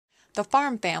The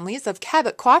farm families of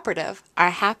Cabot Cooperative are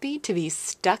happy to be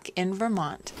stuck in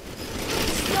Vermont.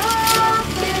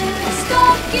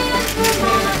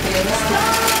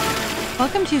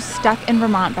 Welcome to Stuck in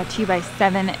Vermont, brought to you by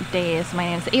 7 Days. My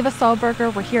name is Ava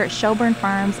Sahlberger. We're here at Shelburne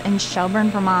Farms in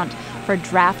Shelburne, Vermont for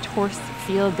Draft Horse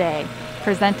Field Day,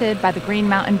 presented by the Green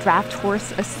Mountain Draft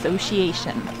Horse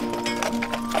Association.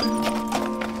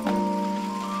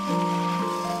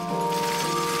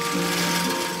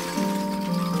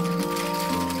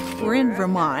 We're in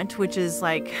Vermont, which is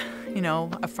like,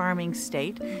 a farming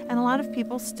state, and a lot of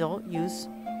people still use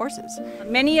horses.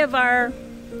 Many of our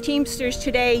teamsters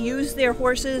today use their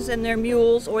horses and their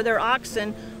mules or their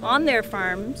oxen on their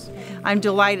farms. I'm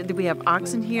delighted that we have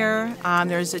oxen here.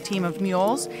 There's a team of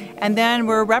mules, and then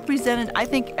we're represented. I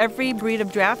think every breed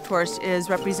of draft horse is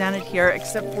represented here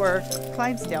except for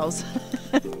Clydesdales.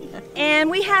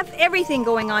 And we have everything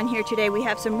going on here today. We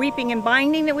have some reaping and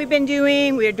binding that we've been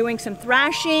doing. We are doing some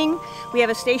thrashing. We have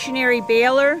a stationary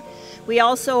baler. We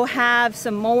also have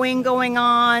some mowing going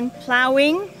on,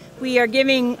 plowing. We are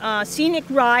giving scenic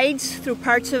rides through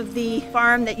parts of the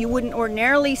farm that you wouldn't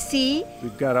ordinarily see.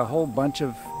 We've got a whole bunch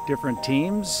of different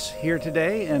teams here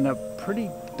today and a pretty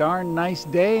darn nice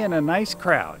day and a nice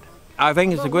crowd. I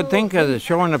think it's a good thing because it's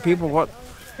showing the people what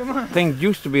things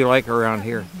used to be like around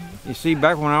here. You see,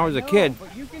 back when I was a kid,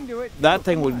 that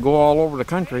thing would go all over the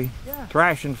country,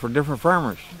 thrashing for different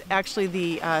farmers. Actually,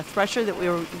 the thresher that we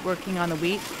were working on the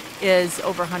wheat is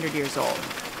over 100 years old.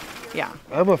 Yeah.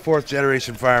 I'm a fourth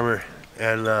generation farmer,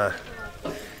 and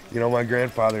my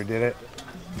grandfather did it.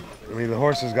 I mean, the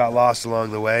horses got lost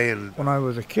along the way. And when I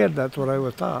was a kid, that's what I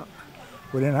was taught.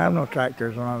 We didn't have no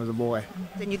tractors when I was a boy.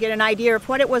 And you get an idea of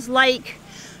what it was like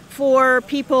for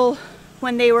people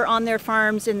when they were on their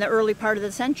farms in the early part of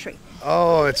the century.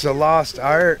 Oh, it's a lost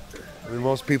art. I mean,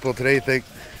 most people today think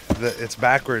that it's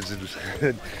backwards and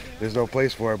there's no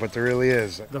place for it, but there really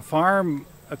is. The farm,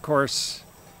 of course,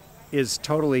 is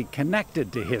totally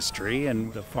connected to history,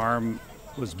 and the farm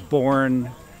was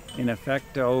born in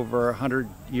effect over 100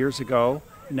 years ago.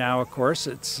 Now, of course,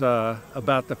 it's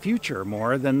about the future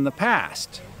more than the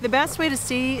past. The best way to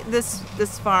see this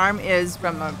farm is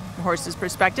from a horse's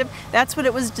perspective. That's what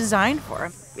it was designed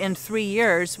for. In 3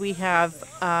 years, we have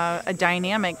a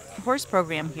dynamic horse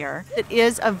program here. It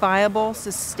is a viable,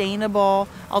 sustainable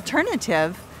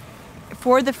alternative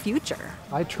for the future.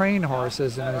 I train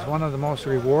horses, and it's one of the most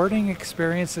rewarding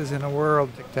experiences in the world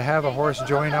to have a horse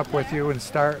join up with you and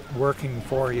start working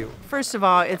for you. First of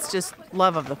all, it's just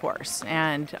love of the horse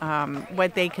and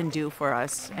what they can do for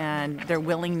us and their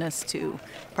willingness to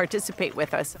participate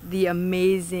with us. The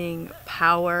amazing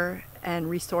power and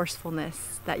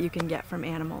resourcefulness that you can get from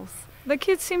animals. The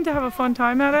kids seem to have a fun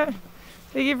time at it.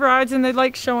 They give rides and they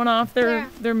like showing off their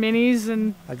minis.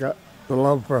 And I got the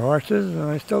love for horses, and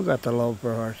I still got the love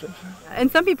for horses.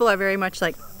 And some people are very much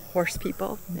like horse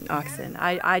people and oxen.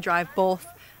 I drive both.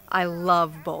 I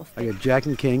love both. I got Jack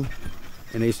and King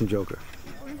and Ace and Joker.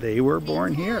 They were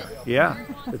born here, yeah.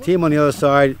 The team on the other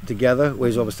side together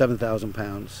weighs over 7,000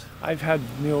 pounds. I've had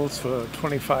mules for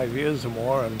 25 years or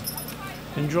more and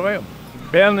enjoy them.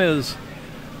 Ben is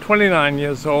 29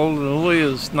 years old and Lee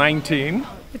is 19.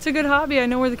 It's a good hobby. I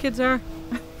know where the kids are.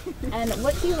 And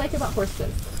what do you like about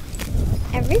horses?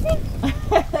 Everything?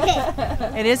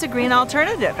 It is a green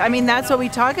alternative. I mean, that's what we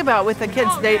talk about with the kids.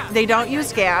 They don't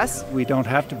use gas. We don't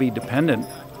have to be dependent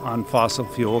on fossil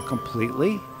fuel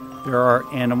completely. There are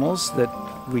animals that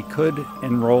we could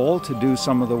enroll to do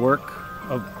some of the work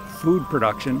of food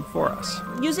production for us.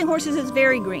 Using horses is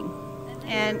very green.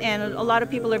 And a lot of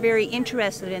people are very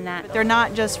interested in that. They're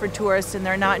not just for tourists and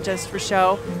they're not just for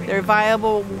show. They're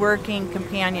viable working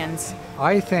companions.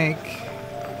 I think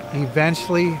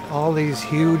eventually all these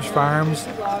huge farms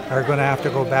are going to have to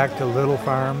go back to little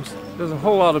farms. There's a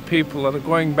whole lot of people that are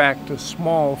going back to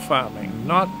small farming,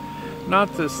 not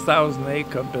this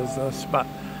 1,000-acre business, but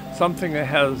something that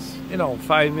has,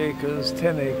 5 acres,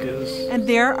 10 acres. And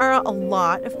there are a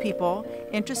lot of people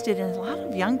interested in, a lot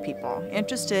of young people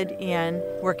interested in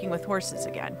working with horses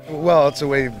again. Well, it's the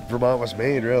way Vermont was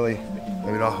made, really. I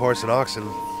mean, a horse and oxen.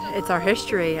 It's our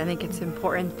history. I think it's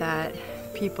important that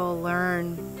people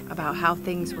learn about how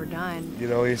things were done.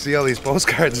 You see all these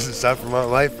postcards and stuff, Vermont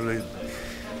Life, and a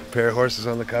pair of horses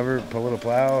on the cover, pulling a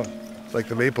plow. It's like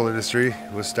the maple industry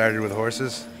was started with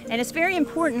horses. And it's very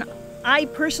important, I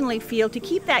personally feel, to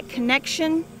keep that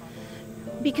connection,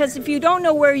 because if you don't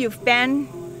know where you've been,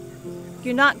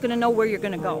 you're not going to know where you're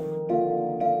going to go.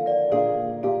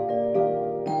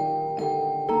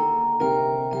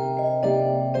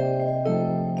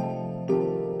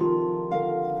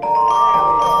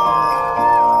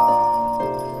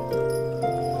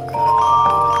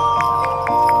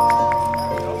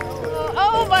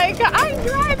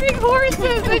 amazing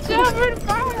horses at Shelburne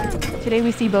Farms. Today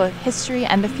we see both history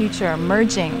and the future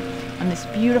merging on this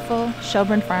beautiful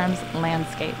Shelburne Farms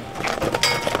landscape.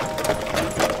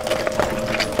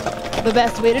 The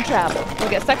best way to travel. We'll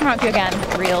get stuck in rock again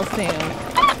real soon.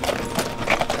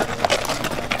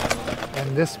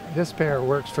 And this pair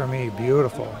works for me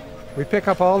beautiful. We pick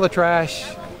up all the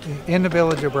trash in the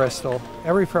village of Bristol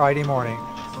every Friday morning.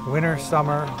 Winter,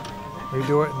 summer, we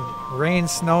do it in rain,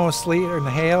 snow, sleet, and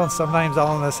hail, and sometimes all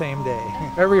on the same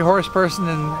day. Every horse person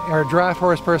or draft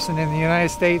horse person in the United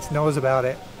States knows about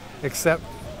it, except,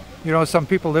 you know, some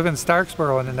people live in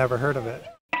Starksboro and have never heard of it.